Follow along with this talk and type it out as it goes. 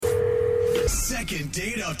Second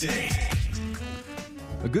date update.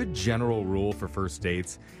 A good general rule for first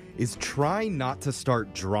dates is try not to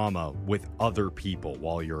start drama with other people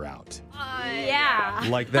while you're out. Yeah.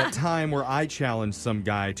 Like that time where I challenged some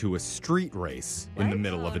guy to a street race in the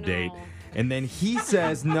middle of a date. And then he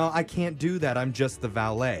says, no, I can't do that. I'm just the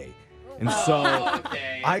valet. And so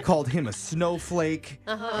I called him a snowflake.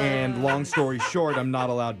 And long story short, I'm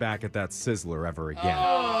not allowed back at that Sizzler ever again.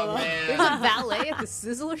 Oh, man. There's a valet at the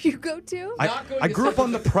Sizzler you go to? I grew up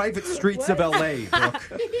on the private streets of LA,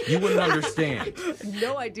 Brooke. You wouldn't understand.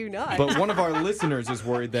 No, I do not. But one of our listeners is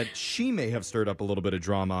worried that she may have stirred up a little bit of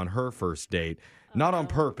drama on her first date. Not on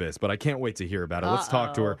purpose, but I can't wait to hear about it. Let's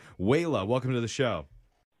talk to her. Wayla, welcome to the show.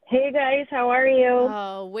 Hey guys, how are you?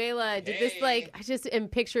 Oh, Wayla, did this I just am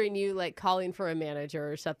picturing you calling for a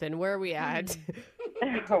manager or something. Where are we at?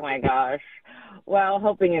 Oh my gosh. Well,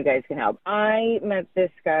 hoping you guys can help. I met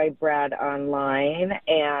this guy, Brad, online,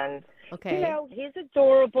 and, he's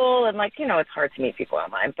adorable, and, it's hard to meet people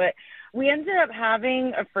online, but we ended up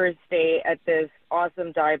having a first date at this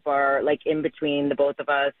awesome dive bar, in between the both of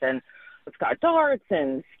us, and it's got darts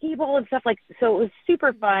and skee ball and stuff so it was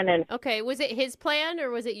super fun. And okay, was it his plan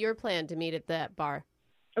or was it your plan to meet at that bar?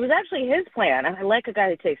 it was actually his plan, and I like a guy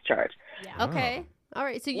who takes charge. Yeah. Okay. All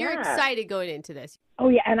right. So you're excited going into this. Oh,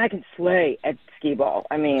 yeah, and I can slay at skee ball.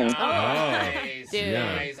 I mean, Nice. Dude.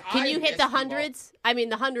 Nice. Can you hit the missed hundreds? I mean,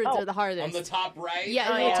 the hundreds are the hardest. On the top right? Yeah,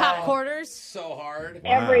 Oh, the top quarters. So hard.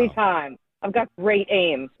 every time. I've got great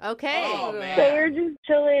aim. Okay. Oh, man. So we're just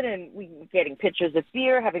chilling, and we getting pictures of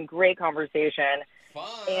beer, having great conversation. Fun.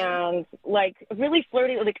 And really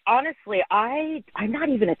flirty. Honestly, I'm not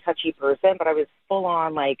even a touchy person, but I was full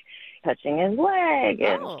on touching his leg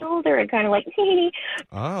and shoulder and kind of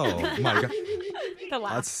Oh, my God. The A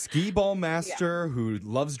laugh. skee ball master who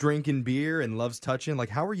loves drinking beer and loves touching.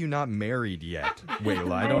 How are you not married yet,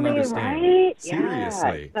 Wayla? I don't understand. Right?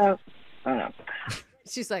 Seriously. Yeah. So, I don't know.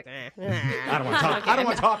 She's like, I don't want to talk. I don't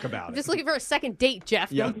want to talk about I'm it. just looking for a second date,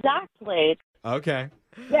 Jeff. Yeah. Exactly. Okay.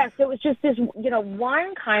 Yeah, so it was just this,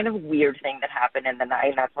 one kind of weird thing that happened in the night,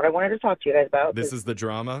 and that's what I wanted to talk to you guys about. This is the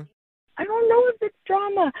drama. I don't know if it's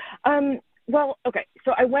drama. Well, okay,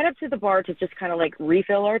 so I went up to the bar to just kind of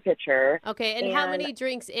refill our pitcher. Okay, and how many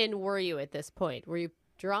drinks in were you at this point? Were you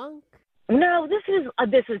drunk? No,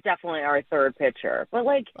 this is definitely our third pitcher, but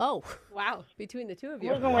Oh, wow. Between the two of it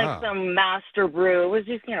you. wasn't Wow. some master brew. It was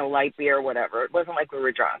just light beer or whatever. It wasn't like we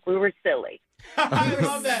were drunk. We were silly. I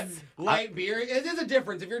love that. Light beer. It is a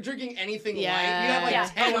difference. If you're drinking anything light, you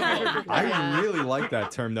have 10 of them. I really like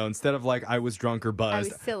that term, though. Instead of I was drunk or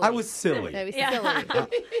buzzed, silly. I was silly. That was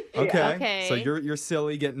silly. Okay. Okay. So you're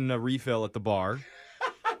silly getting a refill at the bar.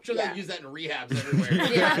 I'm sure they use that in rehabs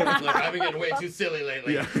everywhere. Look, I've been getting way too silly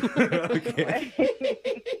lately. Yeah. Okay.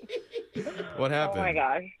 What happened? Oh my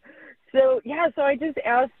gosh. So I just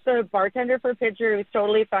asked the bartender for a pitcher. It was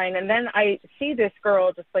totally fine. And then I see this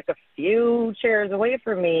girl just a few chairs away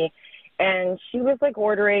from me, and she was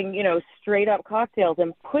ordering, straight up cocktails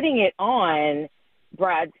and putting it on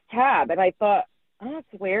Brad's tab. And I thought, oh,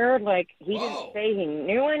 that's weird. He didn't say he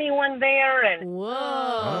knew anyone there. And Whoa.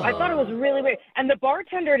 I thought it was really weird. And the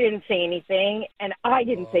bartender didn't say anything, and I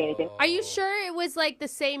didn't say anything. Are you sure it was the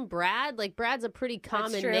same Brad? Brad's a pretty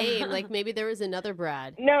common true. name. Maybe there was another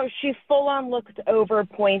Brad. No, she full on looked over,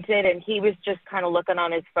 pointed, and he was just kind of looking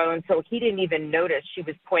on his phone, so he didn't even notice she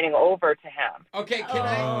was pointing over to him. Okay, can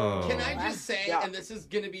I just say, Yeah. and this is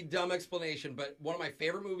going to be dumb explanation, but one of my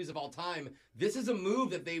favorite movies of all time, this is a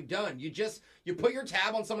move that they've done. You put your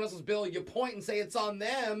tab on someone else's bill, you point and say it's on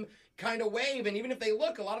them, kind of wave, and even if they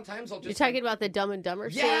look, a lot of times they'll just... You're talking about the Dumb and Dumber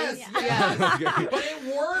Yes, scene? yes. But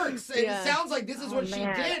it works. And Yeah. it sounds like this is what she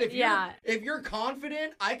man. did. If you're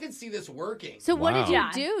confident, I could see this working. So what did you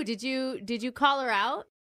Wow. do? Did you call her out?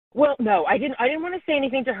 Well, no, I didn't want to say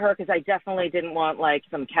anything to her because I definitely didn't want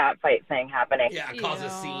some cat fight thing happening. Yeah, cause a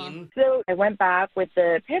scene. So I went back with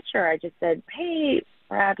the pitcher. I just said, hey,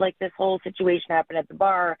 Brad, this whole situation happened at the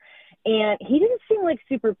bar. And he didn't seem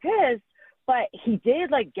super pissed, but he did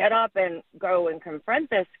get up and go and confront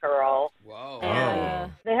this girl. Whoa.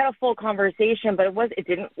 And they had a full conversation, but it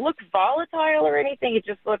didn't look volatile or anything. It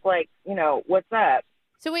just looked what's up?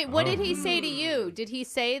 So wait, what did he say to you? Did he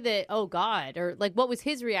say that, oh God, or what was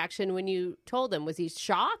his reaction when you told him? Was he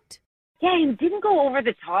shocked? Yeah, he didn't go over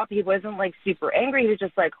the top. He wasn't super angry. He was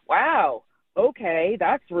just wow, okay,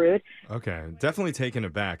 that's rude. Okay. Definitely taken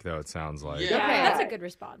aback, though, it sounds like. Yeah. Okay, that's a good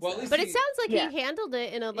response. Well, at least But it he- sounds like Yeah. he handled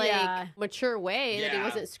it in a Yeah. mature way, that he Yeah.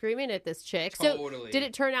 wasn't screaming at this chick. Totally. So did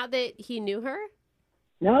it turn out that he knew her?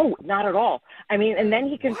 No, not at all. I mean, and then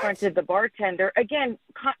he confronted the bartender again.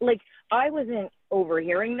 I wasn't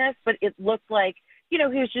overhearing this, but it looked like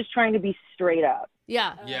he was just trying to be straight up.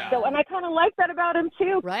 Yeah. Yeah. So, and I kind of like that about him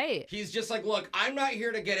too. Right. He's just like, look, I'm not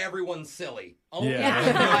here to get everyone silly. Only Yeah.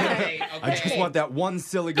 on my date, okay? I just want that one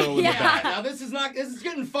silly girl in the Yeah, back. now this is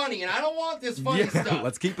getting funny, and I don't want this funny stuff.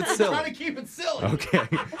 Let's keep it I'm silly. trying to keep it silly. Okay.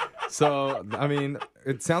 So, I mean,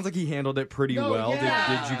 it sounds like he handled it pretty No, well.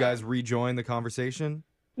 yeah. Did you guys rejoin the conversation?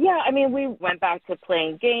 Yeah, I mean, we went back to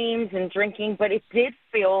playing games and drinking, but it did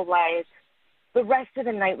feel like the rest of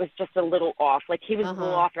the night was just a little off. Like he was a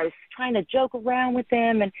little off. I was trying to joke around with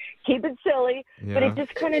him and keep it silly, but it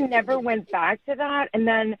just kind of never went back to that. And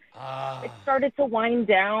then it started to wind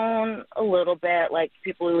down a little bit. Like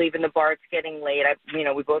people who leave in the bar, it's getting late.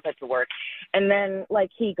 We both had to work. And then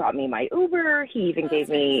like he got me my Uber. He even gave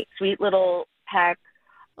me sweet little peck.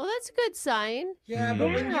 Well, that's a good sign. Yeah, but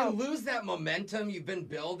when you lose that momentum you've been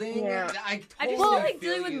building, I just totally feel like feel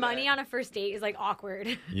dealing with you money there. on a first date is like awkward.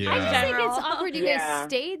 Yeah. I just think General. it's awkward you guys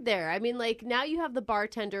stayed there. I mean, like, now you have the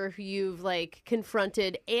bartender who you've, like,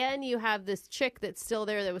 confronted, and you have this chick that's still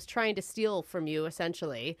there that was trying to steal from you,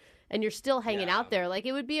 essentially, and you're still hanging out there. Like,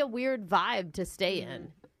 it would be a weird vibe to stay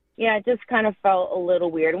in. Yeah, it just kind of felt a little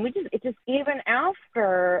weird. And even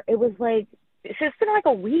after, it was like, it's just been like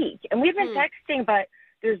a week. And we've been texting, but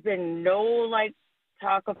there's been no, like,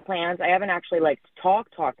 talk of plans. I haven't actually, like,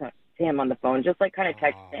 talked to him on the phone, just, like, kind of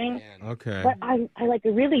texting. Okay. But I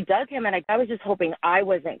really dug him, and I was just hoping I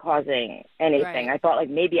wasn't causing anything. Right. I thought, like,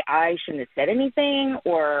 maybe I shouldn't have said anything,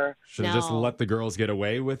 or... Should have just No. let the girls get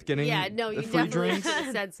away with getting Yeah, no, the you free definitely drinks? should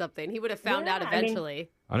have said something. He would have found out Yeah, I mean- eventually.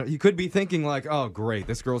 You could be thinking like, oh, great,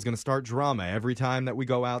 this girl's going to start drama. Every time that we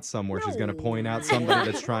go out somewhere, she's going to point out somebody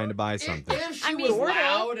that's trying to buy something. If she was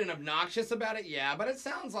loud and obnoxious about it, yeah, but it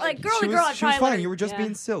sounds like... girl She to girl, was, I'd she was probably let fine. her- You were just yeah.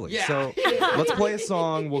 being silly. Yeah. So let's play a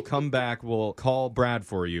song. We'll come back. We'll call Brad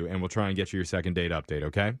for you, and we'll try and get you your second date update,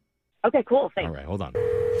 okay? Okay, cool, thanks. All right, hold on.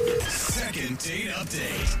 Second date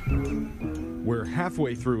update. We're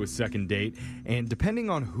halfway through a second date, and depending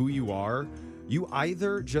on who you are, you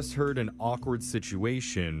either just heard an awkward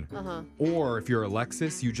situation, or if you're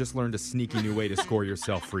Alexis, you just learned a sneaky new way to score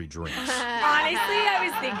yourself free drinks. Honestly, I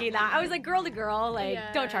was thinking that. I was like, girl to girl, like,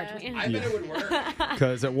 don't charge me. I bet it would work.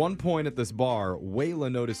 Because at one point at this bar, Wayla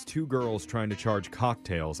noticed two girls trying to charge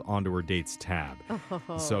cocktails onto her date's tab.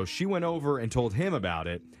 So she went over and told him about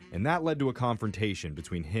it, and that led to a confrontation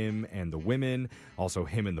between him and the women, also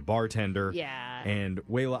him and the bartender. Yeah. And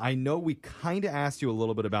Wayla, I know we kind of asked you a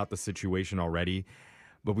little bit about the situation already,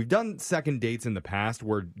 but we've done second dates in the past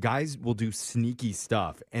where guys will do sneaky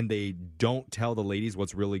stuff and they don't tell the ladies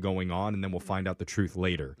what's really going on, and then we'll find out the truth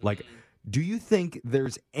later. Like, do you think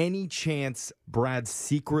there's any chance Brad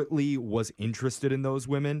secretly was interested in those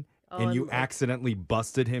women and you accidentally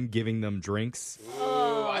busted him giving them drinks? Ooh,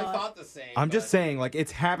 I thought the same. I'm just but- saying, like,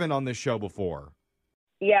 it's happened on this show before.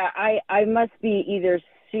 Yeah, I must be either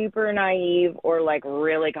super naive or, like,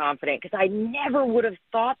 really confident, because I never would have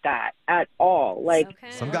thought that at all. Like,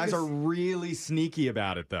 Okay. Some guys are really sneaky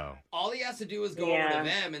about it, though. All he has to do is go over to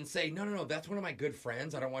them and say, no, that's one of my good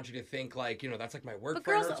friends. I don't want you to think, like, that's like my work But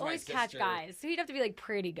friend. girls or it's my always catch sister." guys, so you'd have to be like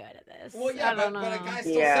pretty good at this. Well, yeah, I don't but a know. guy's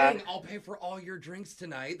still saying, I'll pay for all your drinks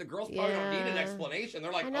tonight. The girls probably don't need an Yeah. explanation.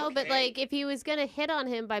 They're like, I know, okay. but like, if he was gonna hit on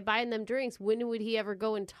him by buying them drinks, when would he ever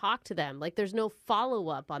go and talk to them? Like, there's no follow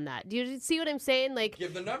up on that. Do you see what I'm saying? Like,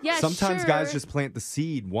 Give the number. yeah, Sometimes sure. guys just plant the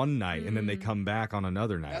seed one night and then they come back on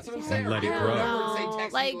another night That's what I'm and saying. let it Yeah. grow. Remember, say, No,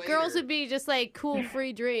 text me like girls later. would be just like cool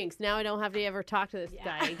free drinks. Now I don't have to ever talk to this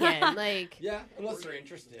guy again. Like, Yeah, unless they're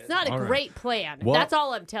interested. it's not a All right. great plan. Well, That's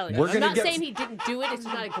all I'm telling you. we're I'm gonna not get- saying he didn't do it. It's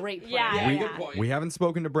just not a great plan. Yeah, Yeah, yeah. good point. We haven't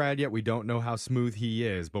spoken to Brad yet. We don't know how smooth he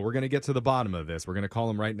is, but we're going to get to the bottom of this. We're going to call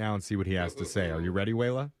him right now and see what he has to say. Are you ready,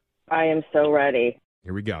 Wayla? I am so ready.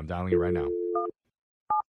 Here we go. I'm dialing it right now.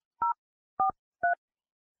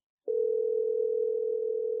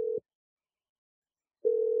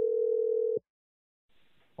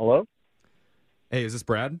 Hello? Hey, is this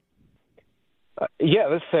Brad? Yeah,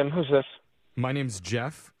 this is Tim. Who's this? My name's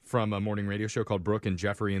Jeff from a morning radio show called Brooke and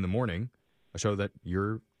Jeffrey in the Morning, a show that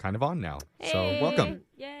you're kind of on now. So welcome.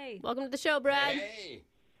 Yay. Welcome to the show, Brad. Hey.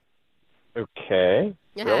 Okay.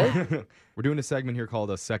 We're doing a segment here called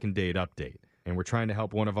a second date update, and we're trying to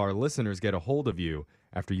help one of our listeners get a hold of you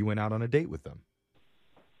after you went out on a date with them.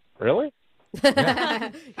 Really?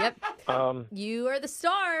 Yep. Is You are the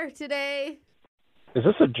star today. this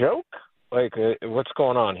a joke? Like, what's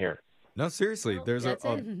going on here? No, seriously, there's a that's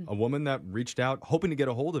it. woman that reached out hoping to get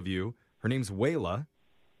a hold of you. Her name's Wayla.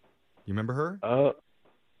 You remember her?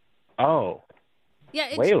 Oh, Yeah,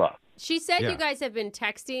 Wayla. she said Yeah. you guys have been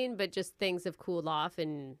texting, but just things have cooled off,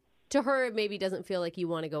 and to her, it maybe doesn't feel like you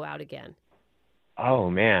want to go out again. Oh,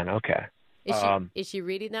 man, okay. Is she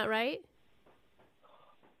reading that right?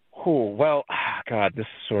 Cool. Well, God, this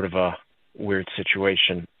is sort of a weird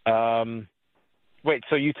situation. Wait,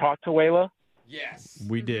 so you talked to Layla? Yes.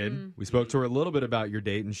 We did. We spoke to her a little bit about your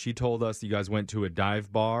date, and she told us you guys went to a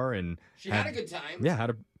dive bar and She had a good time. Yeah, had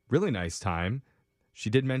a really nice time. She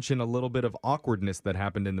did mention a little bit of awkwardness that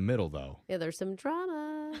happened in the middle, though. Yeah, there's some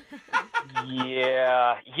drama.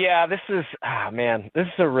 Yeah. This is, this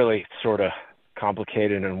is a really sort of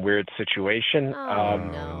complicated and weird situation.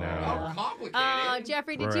 Oh, complicated. Oh,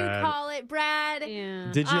 Jeffrey, did you Brad. call it, Brad? Yeah.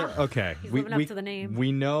 Did you? Okay. He's living up to the name.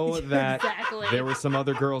 We know that Exactly. there were some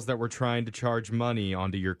other girls that were trying to charge money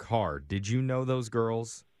onto your card. Did you know those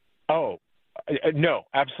girls? Oh, no,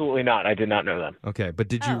 absolutely not. I did not know them. Okay, but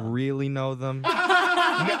did you really know them?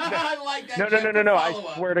 I like that. No. Jeff, I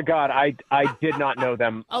follow-up. swear to God, I did not know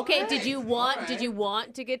them. Okay, All did you want right. did you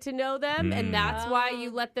want to get to know them, and that's why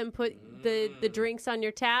you let them put the drinks on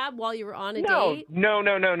your tab while you were on a date? No.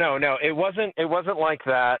 It wasn't like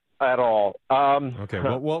that at all. Okay,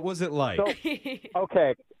 what was it like?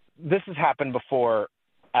 Okay, this has happened before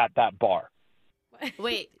at that bar.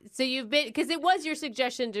 Wait, so you've been because it was your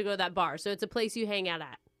suggestion to go to that bar, so it's a place you hang out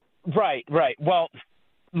at. Right. Well,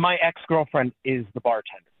 my ex-girlfriend is the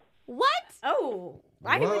bartender. What? Oh,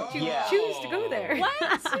 why would you Yeah. choose to go there?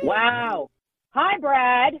 What? Wow. Hi,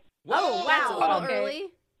 Brad. Oh, that's a little Okay. early.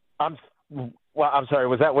 I'm sorry.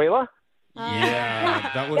 Was that Layla?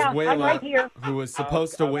 Yeah, that was Yeah, Wayla, I'm right here. who was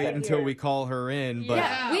supposed to wait right until here. we call her in. But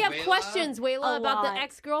Yeah, we have Wayla. questions, Wayla, A about lot. the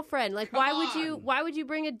ex-girlfriend. Like, Come why would you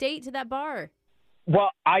bring a date to that bar?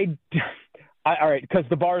 Well, all right, because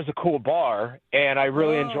the bar is a cool bar, and I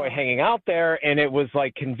really enjoy hanging out there, and it was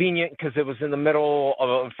like convenient because it was in the middle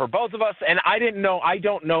for both of us, and I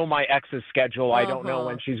don't know my ex's schedule. I don't know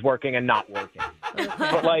when she's working and not working.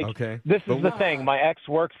 But like, Okay. this But is the thing. My ex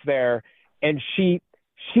works there, and she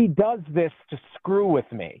does this to screw with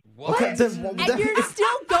me. What? Okay, And you're still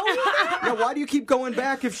going there? yeah, why do you keep going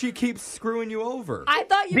back if she keeps screwing you over? I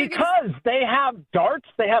thought you were gonna... Because they have darts,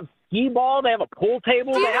 they have skee ball, they have a pool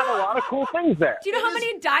table, they have a lot of cool things there. Do you know how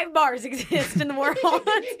many dive bars exist in the world?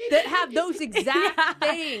 that have those exact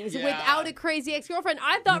things Yeah. without a crazy ex-girlfriend.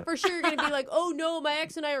 I thought for sure you're going to be like, oh, no, my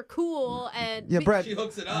ex and I are cool. And Yeah, Brad, She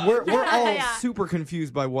hooks it up. we're all Yeah. super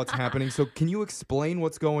confused by what's happening. So can you explain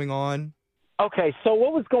what's going on? Okay, so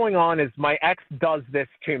what was going on is my ex does this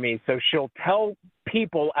to me. So she'll tell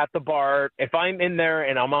people at the bar, if I'm in there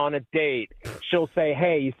and I'm on a date, she'll say,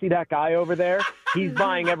 hey, you see that guy over there? He's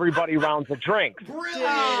buying everybody rounds of drinks. Brilliant.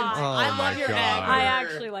 I my love your God. ex. I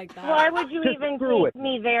actually like that. Why would you Just even screw take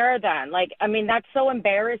me there then? Like, I mean, that's so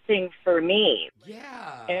embarrassing for me.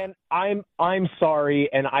 Yeah. And I'm sorry,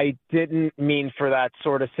 and I didn't mean for that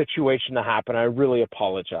sort of situation to happen. I really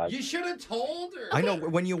apologize. You should have told her. I know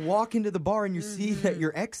when you walk into the bar and you see that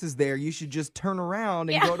your ex is there, you should just turn around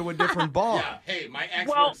and go to a different bar. Yeah. Hey, my ex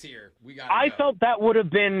Well, works here. We got. I felt that would have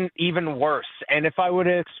been even worse. And if I would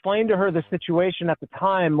have explained to her the situation at the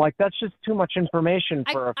time, like, that's just too much information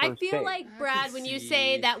for a I first feel date. like, I Brad, could when you see,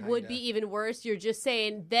 say that would kinda. be even worse, you're just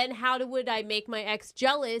saying, then how would I make my ex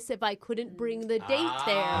jealous if I couldn't bring the date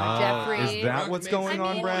there, Oh, Jeffrey? is that what's going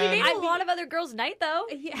on, He Brad? made a lot of other girls' night, though.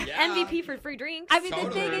 Yeah. Yeah. MVP for free drinks. I mean, the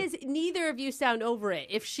Totally. thing is, neither of you sound over it.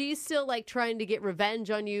 If she's still like trying to get revenge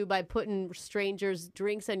on you by putting strangers'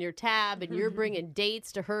 drinks on your tab and you're bringing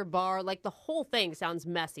dates to her bar, like the whole thing sounds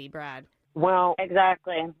messy, Brad. Well,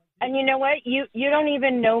 Exactly. And you know what? You don't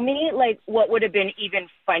even know me. Like, what would have been even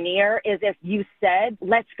funnier is if you said,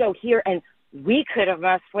 let's go here, and we could have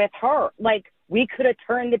messed with her. Like, we could have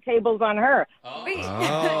turned the tables on her. Oh, Wait.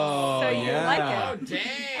 Oh, So you yeah. like oh it.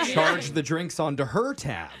 dang. Charge the drinks onto her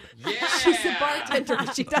tab. Yeah. She's a bartender,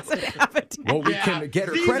 but she doesn't have a tab. Well, we Yeah. can get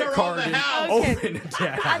her These credit are on card the and house. open a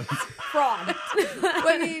tab. Fraud.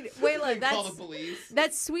 I mean, Wayla, Call the that's police.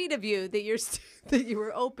 that's sweet of you that that you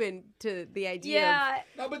were open to the idea. Yeah.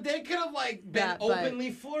 No, but they could have like been That, but-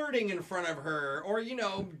 openly flirting in front of her, or did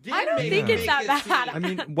I don't maybe think it's make that it bad. seem- I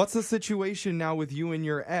mean, what's the situation now with you and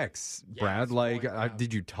your ex, Brad? it's Like, going down.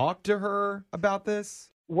 did you talk to her about this?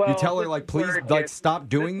 well, you tell her, this like, is where please, it like, gets- stop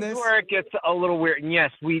doing this this? is where it gets a little weird. And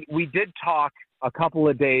yes, we did talk a couple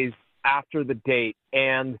of days after the date,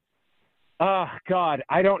 and God,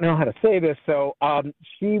 I don't know how to say this. So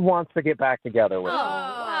she wants to get back together with Oh, me.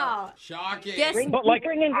 wow. Shocking. Guess- But like,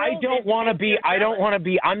 bringing I girls don't in want to to be. your I don't friends. want to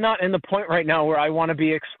be. I'm not in the point right now where I want to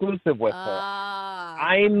be exclusive with her.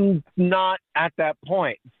 I'm not at that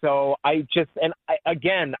point. So I just, and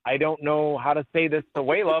again, I don't know how to say this to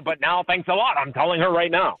Wayla, but now thanks a lot. I'm telling her right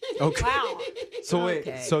now. Okay. Wow. So wait,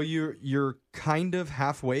 Okay. so you're kind of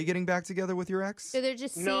halfway getting back together with your ex? So they're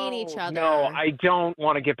just seeing each other. No, I don't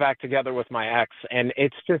want to get back together with my ex, and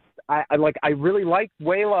it's just I really like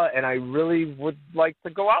Wayla, and I really would like to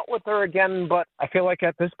go out with her again, but I feel like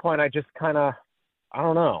at this point I just kind of, I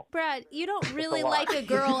don't know. Brad, you don't really like a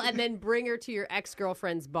girl and then bring her to your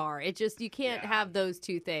ex-girlfriend's bar. It just, you can't have those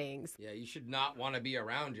two things. Yeah, you should not want to be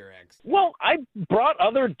around your ex. Well, I brought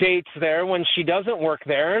other dates there when she doesn't work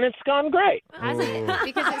there, and it's gone great.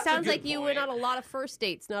 Because it sounds like you went on a lot of first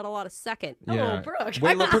dates, not a lot of second. Yeah. Oh, Brooke.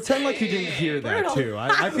 Wayla, pretend like you didn't hear that, Brutal. too.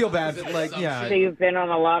 I feel bad. Like, yeah. So you've been on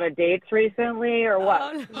a lot of dates recently, or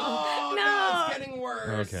what? Oh, no, it's getting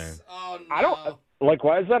worse. Okay. Oh, no. I don't,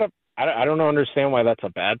 why is that I don't understand why that's a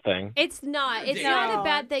bad thing. It's not. It's not a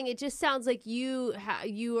bad thing. It just sounds like you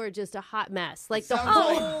are just a hot mess. Like the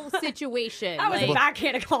whole situation. That was a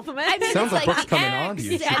backhanded compliment. I mean, Sounds it's like Brooke's the coming ex, on to you.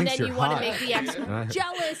 She and thinks then you're you want to hot. make the ex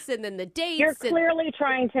jealous, and then the dates. You're clearly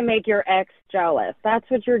trying to make your ex jealous. That's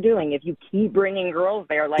what you're doing. If you keep bringing girls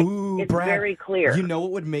there, like, Ooh, it's Brad, very clear. You know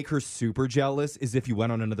what would make her super jealous is if you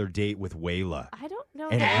went on another date with Wayla. I don't know.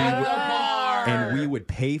 And we would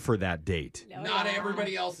pay for that date. Not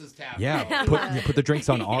everybody else's tab. Yeah, put the drinks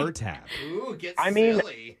on our tab. Ooh, get I mean,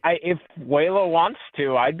 silly. if Wayla wants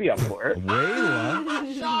to, I'd be up for it.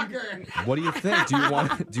 Wayla, Shocker. what do you think? Do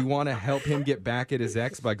you want to help him get back at his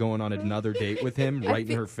ex by going on another date with him right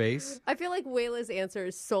in her face? I feel like Wayla's answer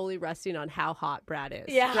is solely resting on how hot Brad is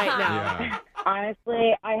Yeah. right now. Yeah.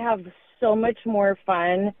 Honestly, I have so much more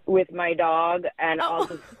fun with my dog, and I'll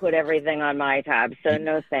just put everything on my tab. So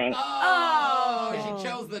no thanks. Oh, she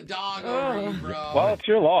chose the dog over you, bro. Well, it's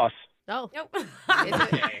your loss. Oh, Nope.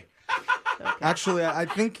 Okay. Actually, I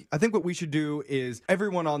think what we should do is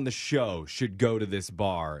everyone on the show should go to this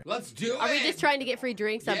bar. Let's do it. are we just trying to get free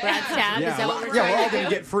drinks on Yeah. Brad's tab? Is that what we're yeah, trying we're all to do? gonna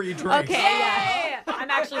get free drinks. Okay, yeah. I'm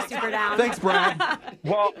actually super down. Thanks, Brad.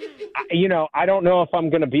 Well, I don't know if I'm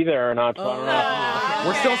going to be there or not. So I don't know.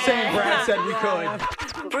 We're still saying Brad said we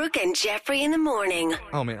could. Brooke and Jeffrey in the morning.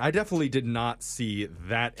 Oh man, I definitely did not see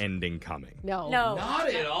that ending coming. No. Not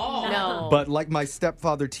at all. No. But like my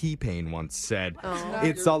stepfather T-Pain once said, Oh.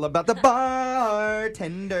 it's all about the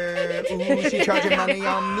bartender. Ooh, she charging money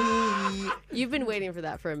on me. You've been waiting for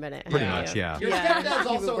that for a minute. Pretty haven't much, you? yeah. Your Yeah. stepdad's You've been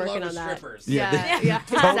also working love on that. strippers. Yeah. Yeah,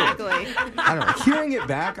 exactly. I don't know. Hearing it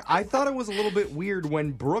back, I thought it was a little bit weird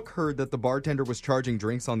when Brooke heard that the bartender was charging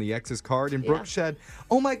drinks on the ex's card, and Brooke said,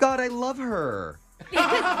 "Oh my God, I love her."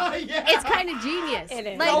 It's kind of genius. It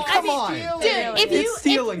is. Like, Oh, come on. Dude, if It's you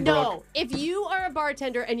stealing, Brooke. no, if you are a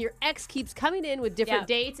bartender and your ex keeps coming in with different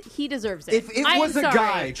dates, he deserves it. If it I am was a sorry.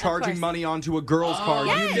 guy charging money onto a girl's card,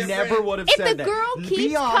 yes. you never would have If said the that. girl Be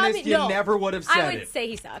keeps honest, coming- you no. never would have said I would it. say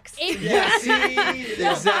he sucks. If, Yeah, see?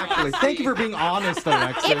 Exactly. Thank you for being honest,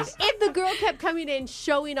 Alexis. if the girl kept coming in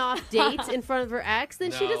showing off dates in front of her ex,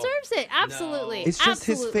 then she No. deseres it. Absolutely. It's just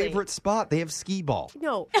his Absolutely. favorite spot. They have skee ball.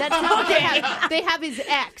 No, that's not what they have. They have his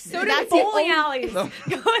ex. So do that's bowling the alleys. Go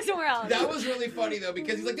somewhere else. That was really funny though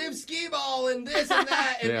because he's like they have skee ball and this and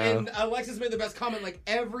that and Alexis made the best comment like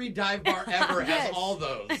every dive bar ever has all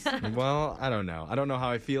those. Well, I don't know. I don't know how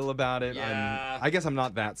I feel about it. Yeah. I guess I'm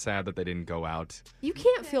not that sad that they didn't go out. You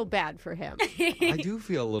can't feel bad for him. I do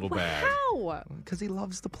feel a little bad. How? Because he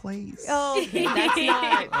loves the place. Okay, that's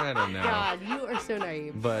not. I don't know. God, you are so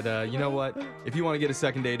naive. But you know what? If you want to get a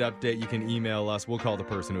second date update, you can email us. We'll call the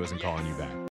person who isn't calling you back.